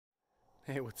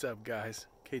Hey, what's up, guys?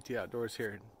 KT Outdoors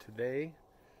here. Today,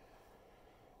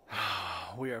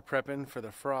 we are prepping for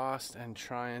the frost and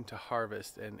trying to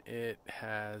harvest, and it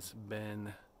has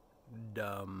been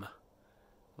dumb.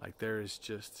 Like, there is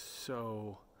just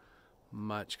so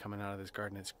much coming out of this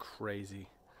garden. It's crazy.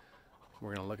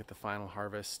 We're gonna look at the final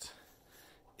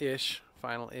harvest-ish,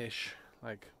 final-ish,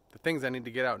 like the things I need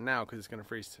to get out now because it's gonna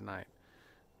freeze tonight.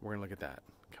 We're gonna look at that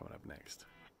coming up next.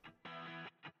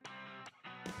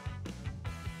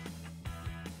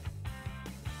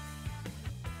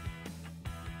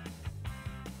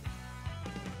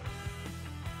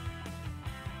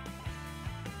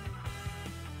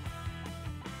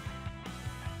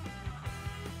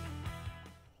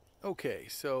 Okay,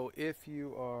 so if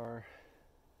you are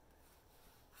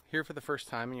here for the first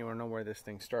time and you want to know where this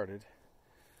thing started,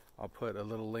 I'll put a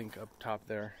little link up top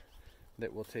there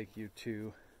that will take you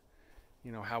to,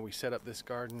 how we set up this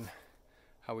garden,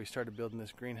 how we started building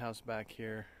this greenhouse back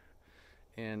here,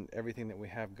 and everything that we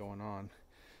have going on.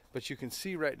 But you can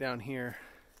see right down here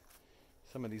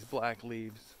some of these black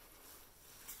leaves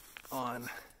on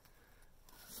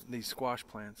these squash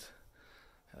plants.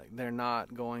 Like, they're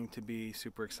not going to be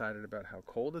super excited about how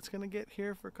cold it's going to get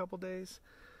here for a couple days.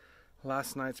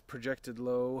 Last night's projected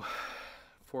low,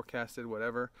 forecasted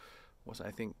whatever, was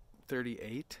I think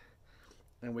 38.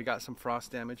 And we got some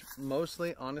frost damage.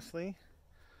 Mostly, honestly,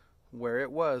 where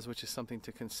it was, which is something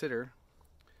to consider,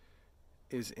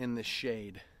 is in the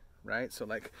shade, right? So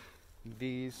like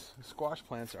these squash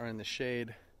plants are in the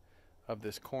shade of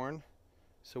this corn.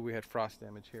 So we had frost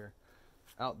damage here.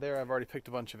 Out there, I've already picked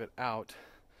a bunch of it out.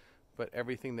 But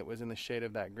everything that was in the shade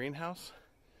of that greenhouse,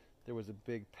 there was a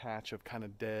big patch of kind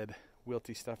of dead,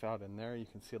 wilty stuff out in there. You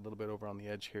can see a little bit over on the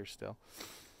edge here still.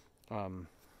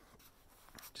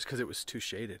 Just because it was too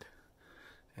shaded.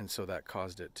 And so that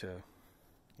caused it to,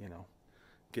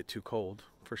 get too cold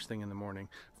first thing in the morning.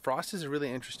 Frost is a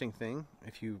really interesting thing.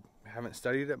 If you haven't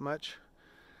studied it much,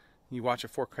 you watch a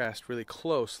forecast really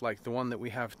close, like the one that we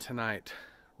have tonight,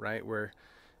 right? Where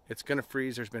it's going to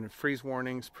freeze. There's been freeze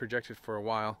warnings projected for a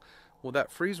while. Well,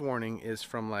 that freeze warning is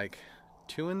from like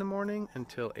 2 in the morning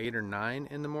until 8 or 9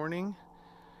 in the morning,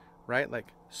 right? Like,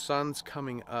 sun's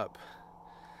coming up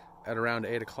at around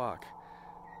 8 o'clock.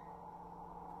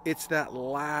 It's that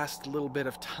last little bit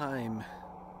of time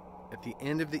at the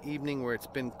end of the evening where it's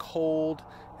been cold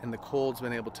and the cold's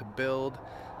been able to build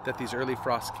that these early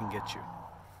frosts can get you.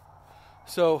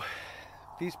 So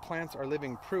these plants are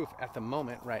living proof at the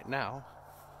moment right now.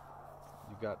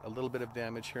 You've got a little bit of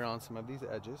damage here on some of these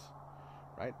edges,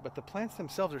 right? But the plants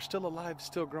themselves are still alive,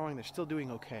 still growing, they're still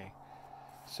doing okay.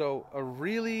 So a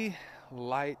really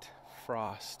light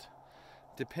frost,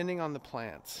 depending on the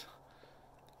plants,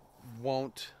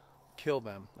 won't kill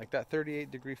them. Like that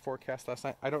 38-degree forecast last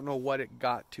night, I don't know what it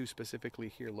got to specifically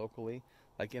here locally,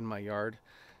 like in my yard.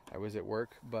 I was at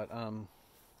work, but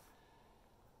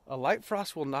a light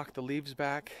frost will knock the leaves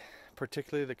back,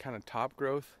 particularly the kind of top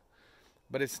growth.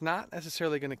 But it's not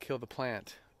necessarily going to kill the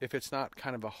plant if it's not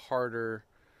kind of a harder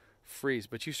freeze.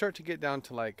 But you start to get down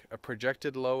to like a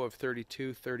projected low of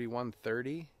 32, 31,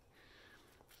 30.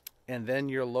 And then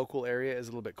your local area is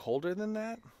a little bit colder than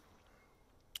that.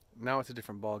 Now it's a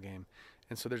different ball game.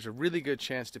 And so there's a really good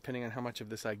chance, depending on how much of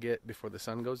this I get before the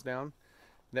sun goes down,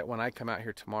 that when I come out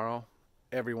here tomorrow,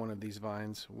 every one of these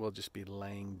vines will just be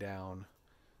laying down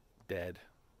dead,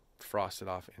 frosted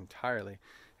off entirely.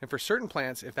 And for certain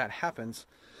plants, if that happens,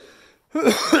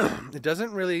 it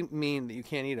doesn't really mean that you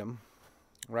can't eat them,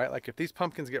 right? Like if these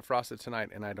pumpkins get frosted tonight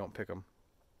and I don't pick them,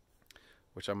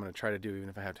 which I'm going to try to do even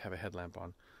if I have to have a headlamp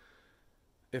on.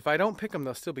 If I don't pick them,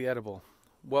 they'll still be edible.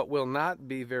 What will not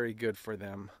be very good for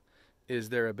them is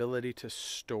their ability to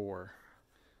store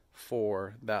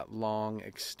for that long,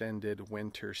 extended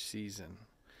winter season,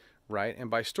 right?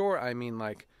 And by store, I mean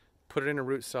like put it in a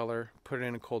root cellar, put it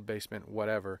in a cold basement,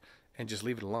 whatever, and just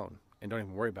leave it alone and don't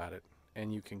even worry about it.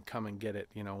 And you can come and get it.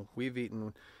 We've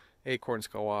eaten acorn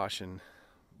squash and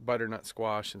butternut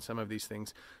squash and some of these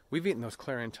things. We've eaten those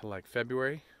clear into like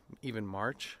February, even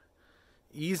March,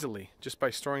 easily, just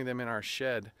by storing them in our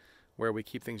shed where we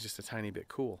keep things just a tiny bit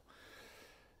cool.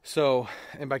 So,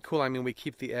 and by cool, I mean we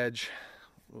keep the edge.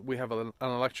 We have an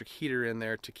electric heater in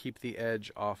there to keep the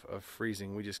edge off of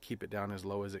freezing. We just keep it down as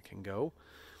low as it can go,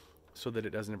 so that it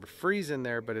doesn't ever freeze in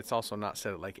there, but it's also not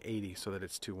set at like 80 so that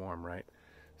it's too warm, right?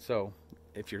 So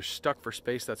if you're stuck for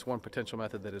space, that's one potential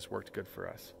method that has worked good for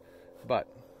us. But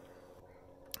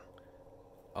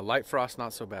a light frost,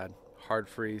 not so bad. Hard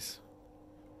freeze,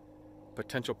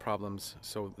 potential problems.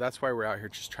 So that's why we're out here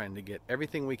just trying to get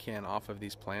everything we can off of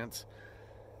these plants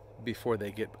before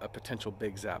they get a potential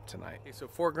big zap tonight. Okay, so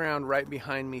foreground right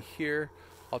behind me here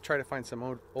I'll try to find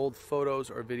some old photos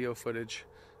or video footage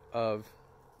of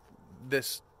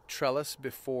this trellis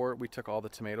before we took all the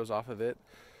tomatoes off of it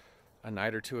a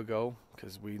night or two ago,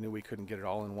 because we knew we couldn't get it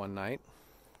all in one night.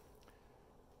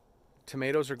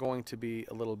 Tomatoes are going to be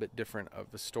a little bit different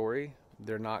of the story.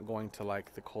 They're not going to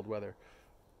like the cold weather.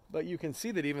 But you can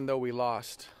see that even though we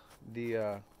lost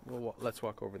the, well, let's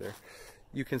walk over there.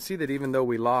 You can see that even though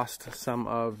we lost some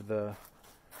of the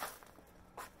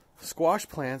squash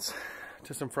plants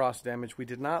to some frost damage, we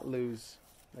did not lose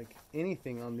like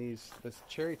anything on this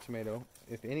cherry tomato.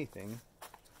 If anything,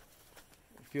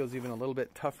 it feels even a little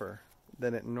bit tougher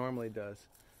than it normally does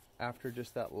after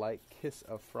just that light kiss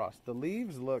of frost. The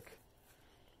leaves look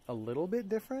a little bit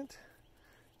different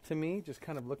to me, just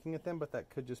kind of looking at them, but that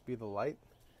could just be the light.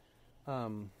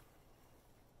 You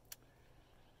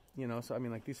know, so I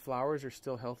mean, like, these flowers are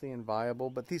still healthy and viable,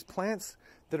 but these plants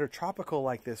that are tropical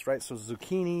like this, right? So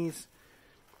zucchinis,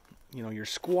 you know, your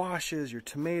squashes, your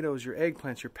tomatoes, your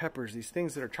eggplants, your peppers, these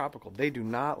things that are tropical, they do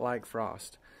not like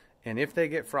frost. And if they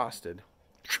get frosted,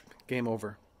 game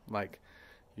over. Like,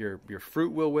 your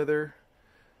fruit will wither.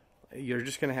 You're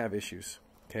just going to have issues.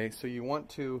 Okay, so you want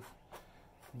to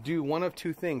do one of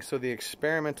two things. So the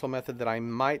experimental method that I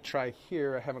might try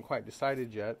here, I haven't quite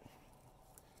decided yet.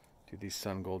 Dude, these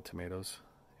sun gold tomatoes.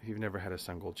 If you've never had a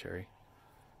sun gold cherry,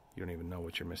 you don't even know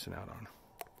what you're missing out on.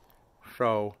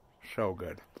 So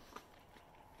good.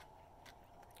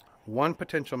 One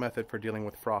potential method for dealing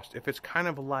with frost, if it's kind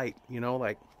of light, you know,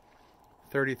 like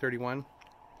 30, 31,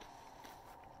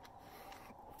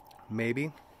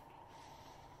 maybe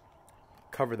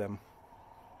cover them.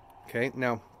 Okay,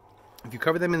 now if you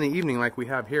cover them in the evening like we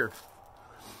have here,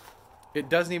 it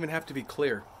doesn't even have to be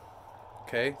clear.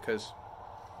 Okay, because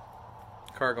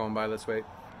car going by, let's wait.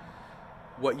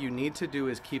 What you need to do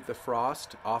is keep the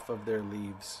frost off of their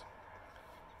leaves.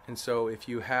 And so if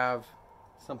you have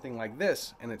something like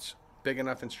this and it's big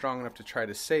enough and strong enough to try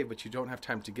to save, but you don't have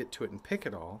time to get to it and pick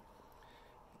it all,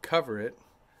 cover it,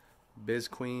 Biz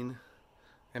Queen,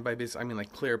 and by biz I mean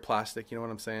like clear plastic, you know what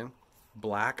I'm saying?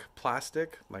 Black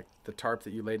plastic, like the tarp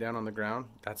that you lay down on the ground,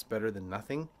 that's better than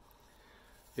nothing.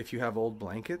 If you have old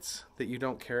blankets that you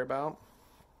don't care about,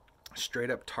 straight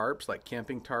up tarps, like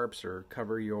camping tarps, or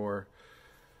cover your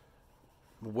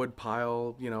wood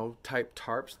pile, you know, type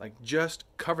tarps, like just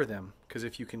cover them. Because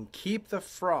if you can keep the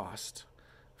frost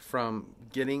from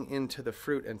getting into the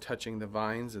fruit and touching the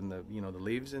vines and the, you know, the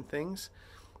leaves and things,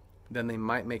 then they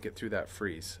might make it through that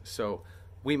freeze. So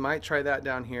we might try that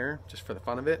down here just for the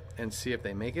fun of it and see if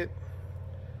they make it.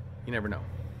 You never know.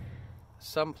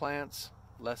 Some plants,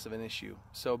 less of an issue.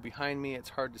 So behind me, it's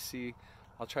hard to see.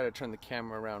 I'll try to turn the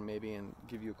camera around maybe and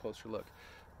give you a closer look.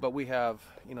 But we have,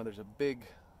 you know, there's a big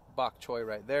bok choy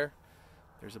right there.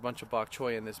 There's a bunch of bok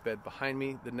choy in this bed behind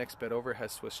me. The next bed over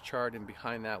has Swiss chard, and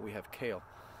behind that we have kale.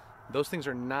 Those things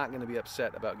are not going to be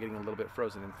upset about getting a little bit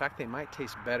frozen. In fact, they might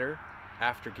taste better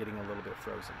after getting a little bit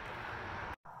frozen.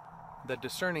 The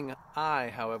discerning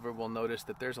eye, however, will notice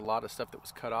that there's a lot of stuff that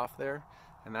was cut off there,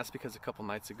 and that's because a couple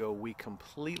nights ago we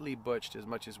completely butched as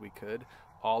much as we could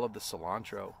all of the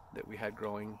cilantro that we had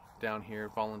growing down here,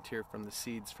 volunteer from the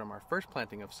seeds from our first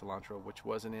planting of cilantro, which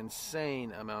was an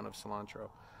insane amount of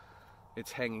cilantro.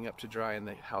 It's hanging up to dry in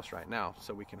the house right now,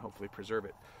 so we can hopefully preserve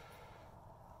it.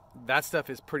 That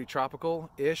stuff is pretty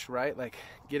tropical-ish, right? Like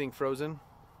getting frozen.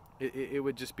 It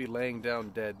would just be laying down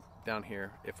dead down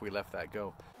here if we let that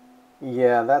go.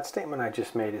 Yeah, that statement I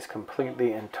just made is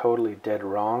completely and totally dead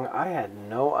wrong. I had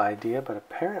no idea, but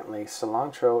apparently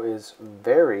cilantro is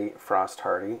very frost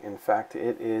hardy. In fact,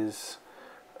 it is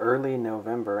early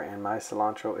November and my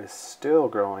cilantro is still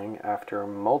growing after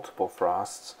multiple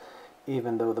frosts,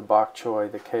 even though the bok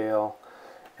choy, the kale,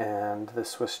 and the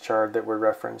Swiss chard that were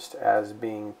referenced as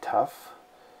being tough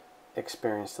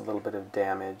experienced a little bit of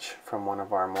damage from one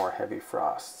of our more heavy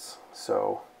frosts.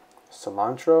 So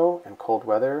cilantro and cold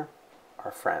weather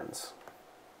are friends.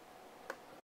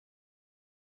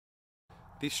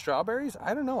 These strawberries,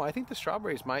 I don't know. I think the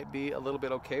strawberries might be a little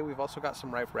bit okay. We've also got some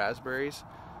ripe raspberries.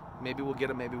 Maybe we'll get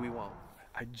them, maybe we won't.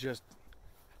 Does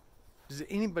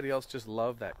anybody else just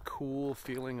love that cool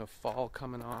feeling of fall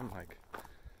coming on? Like,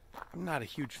 I'm not a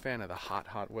huge fan of the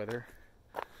hot weather.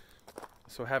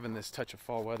 So having this touch of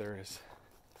fall weather is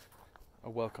a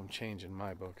welcome change in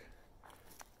my book.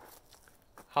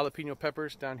 Jalapeno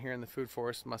peppers down here in the food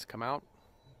forest must come out.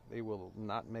 They will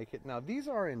not make it. Now these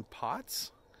are in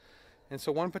pots. And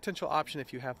so one potential option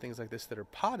if you have things like this that are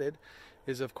potted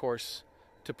is, of course,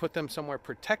 to put them somewhere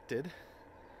protected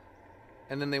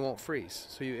and then they won't freeze.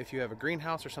 So if you have a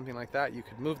greenhouse or something like that, you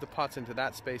could move the pots into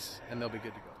that space and they'll be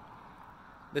good to go.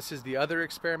 This is the other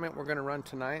experiment we're going to run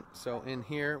tonight. So in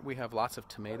here we have lots of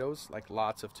tomatoes, like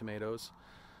lots of tomatoes.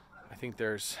 I think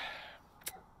there's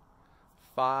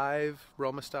 5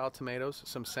 Roma style tomatoes,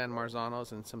 some San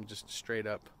Marzanos, and some just straight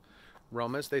up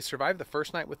Romas. They survived the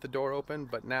first night with the door open,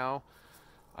 but now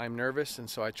I'm nervous, and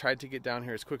so I tried to get down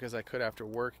here as quick as I could after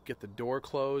work, get the door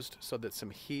closed so that some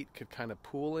heat could kind of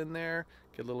pool in there,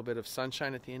 get a little bit of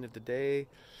sunshine at the end of the day.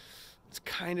 It's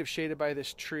kind of shaded by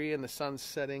this tree and the sun's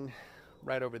setting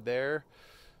right over there.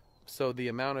 So the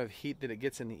amount of heat that it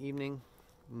gets in the evening,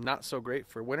 not so great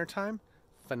for wintertime,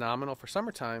 phenomenal for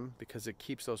summertime because it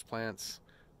keeps those plants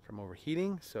from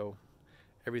overheating. So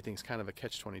everything's kind of a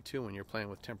catch-22 when you're playing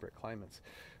with temperate climates.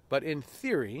 But in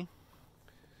theory,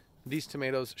 these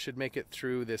tomatoes should make it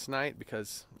through this night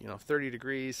because, you know, 30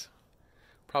 degrees,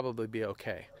 probably be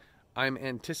okay. I'm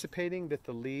anticipating that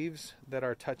the leaves that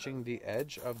are touching the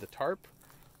edge of the tarp,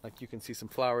 like you can see some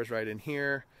flowers right in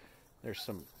here, there's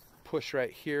some push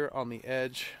right here on the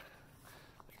edge.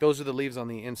 Those are the leaves on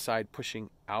the inside pushing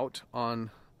out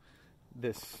on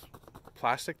this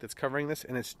plastic that's covering this,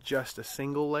 and it's just a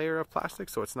single layer of plastic,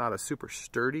 so it's not a super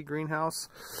sturdy greenhouse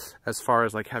as far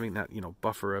as like having that, you know,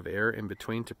 buffer of air in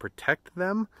between to protect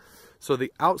them. So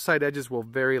the outside edges will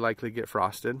very likely get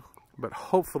frosted, but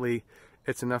hopefully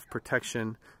it's enough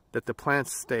protection that the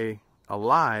plants stay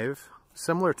alive,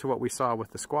 similar to what we saw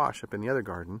with the squash up in the other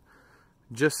garden.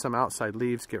 Just some outside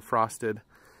leaves get frosted,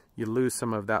 you lose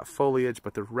some of that foliage,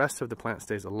 but the rest of the plant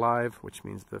stays alive, which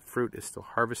means the fruit is still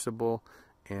harvestable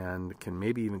and can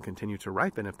maybe even continue to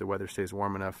ripen if the weather stays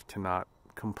warm enough to not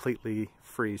completely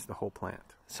freeze the whole plant.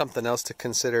 Something else to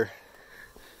consider: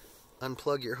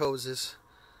 unplug your hoses,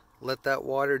 let that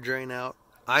water drain out.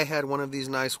 I had one of these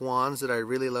nice wands that I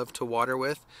really love to water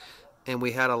with, and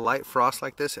we had a light frost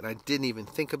like this and I didn't even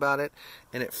think about it,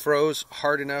 and it froze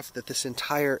hard enough that this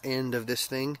entire end of this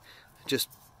thing just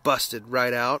busted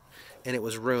right out and it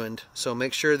was ruined. So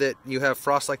make sure that you have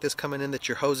frost like this coming in, that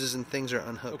your hoses and things are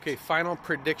unhooked. Okay, final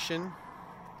prediction.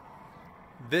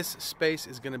 This space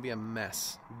is going to be a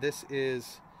mess. This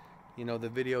is, you know, the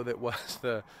video that was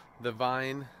the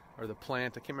vine or the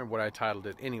plant. I can't remember what I titled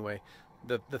it. Anyway,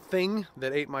 the thing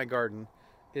that ate my garden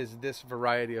is this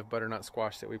variety of butternut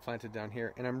squash that we planted down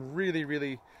here. And I'm really,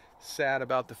 really sad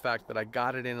about the fact that I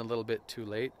got it in a little bit too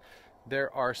late.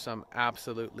 There are some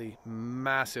absolutely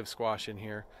massive squash in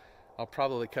here. I'll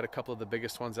probably cut a couple of the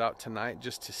biggest ones out tonight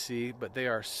just to see, but they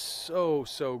are so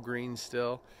green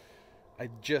still. I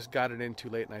just got it in too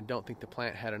late and I don't think the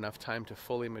plant had enough time to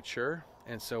fully mature,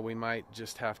 and so we might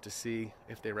just have to see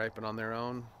if they ripen on their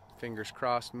own. Fingers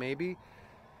crossed, maybe.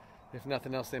 If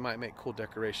nothing else, they might make cool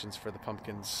decorations for the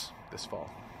pumpkins this fall.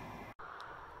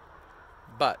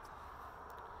 But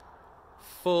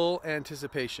full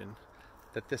anticipation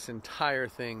that this entire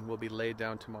thing will be laid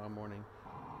down tomorrow morning.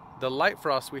 The light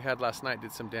frost we had last night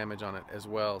did some damage on it as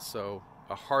well, so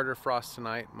a harder frost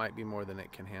tonight might be more than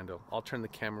it can handle. I'll turn the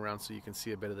camera around so you can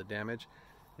see a bit of the damage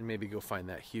and maybe go find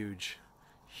that huge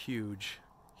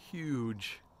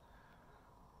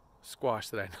squash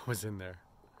that I know was in there.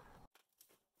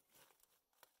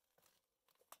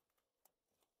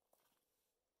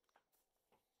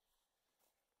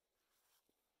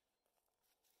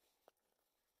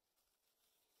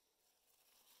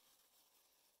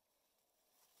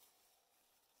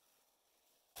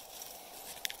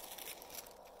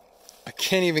 I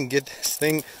can't even get this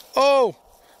thing. Oh,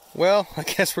 well, I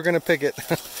guess we're gonna pick it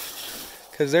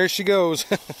because there she goes.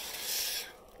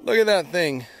 Look at that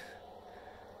thing.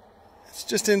 It's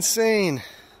just insane.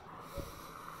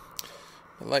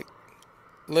 Like,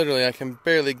 literally, I can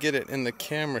barely get it in the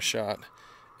camera shot.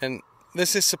 And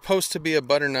this is supposed to be a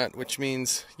butternut, which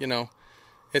means, you know,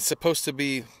 it's supposed to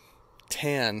be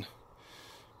tan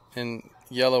and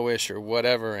yellowish or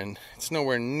whatever, and it's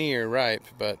nowhere near ripe,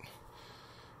 but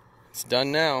it's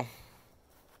done now.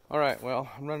 Alright, well,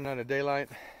 I'm running out of daylight.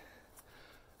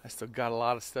 I still got a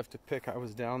lot of stuff to pick. I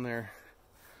was down there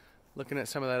looking at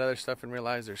some of that other stuff and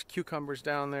realized there's cucumbers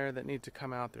down there that need to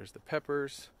come out. There's the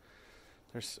peppers.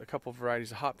 There's a couple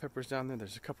varieties of hot peppers down there.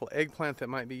 There's a couple eggplant that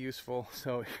might be useful.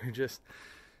 So you're just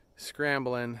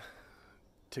scrambling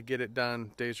to get it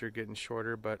done. Days are getting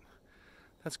shorter, but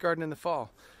that's garden in the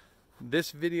fall.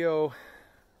 This video,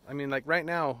 I mean, like right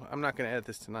now, I'm not going to edit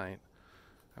this tonight.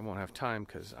 I won't have time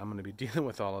because I'm going to be dealing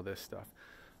with all of this stuff.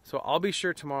 So I'll be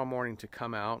sure tomorrow morning to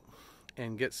come out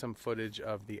and get some footage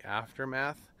of the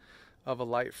aftermath of a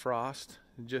light frost,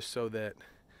 just so that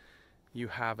you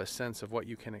have a sense of what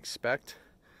you can expect.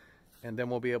 And then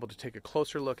we'll be able to take a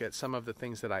closer look at some of the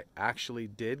things that I actually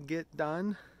did get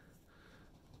done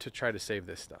to try to save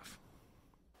this stuff.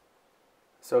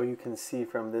 So you can see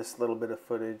from this little bit of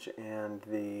footage and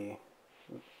the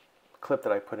clip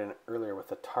that I put in earlier with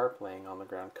the tarp laying on the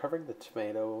ground, covering the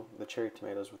cherry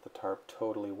tomatoes with the tarp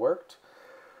totally worked.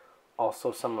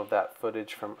 Also, some of that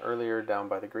footage from earlier down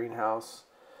by the greenhouse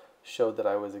showed that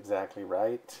I was exactly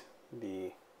right.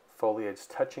 The foliage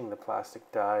touching the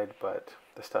plastic died, but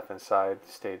the stuff inside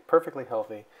stayed perfectly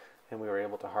healthy, and we were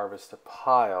able to harvest a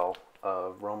pile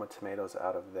of Roma tomatoes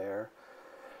out of there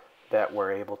that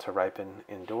were able to ripen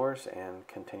indoors and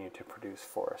continue to produce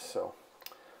for us. So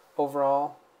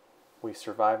overall, we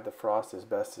survived the frost as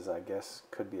best as I guess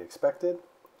could be expected,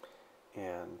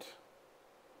 and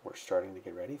we're starting to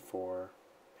get ready for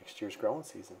next year's growing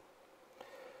season.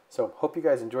 So hope you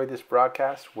guys enjoyed this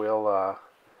broadcast. We'll,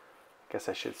 guess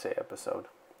I should say episode.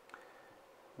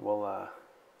 We'll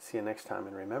see you next time,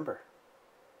 and remember,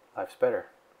 life's better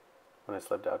when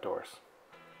it's lived outdoors.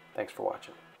 Thanks for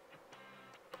watching.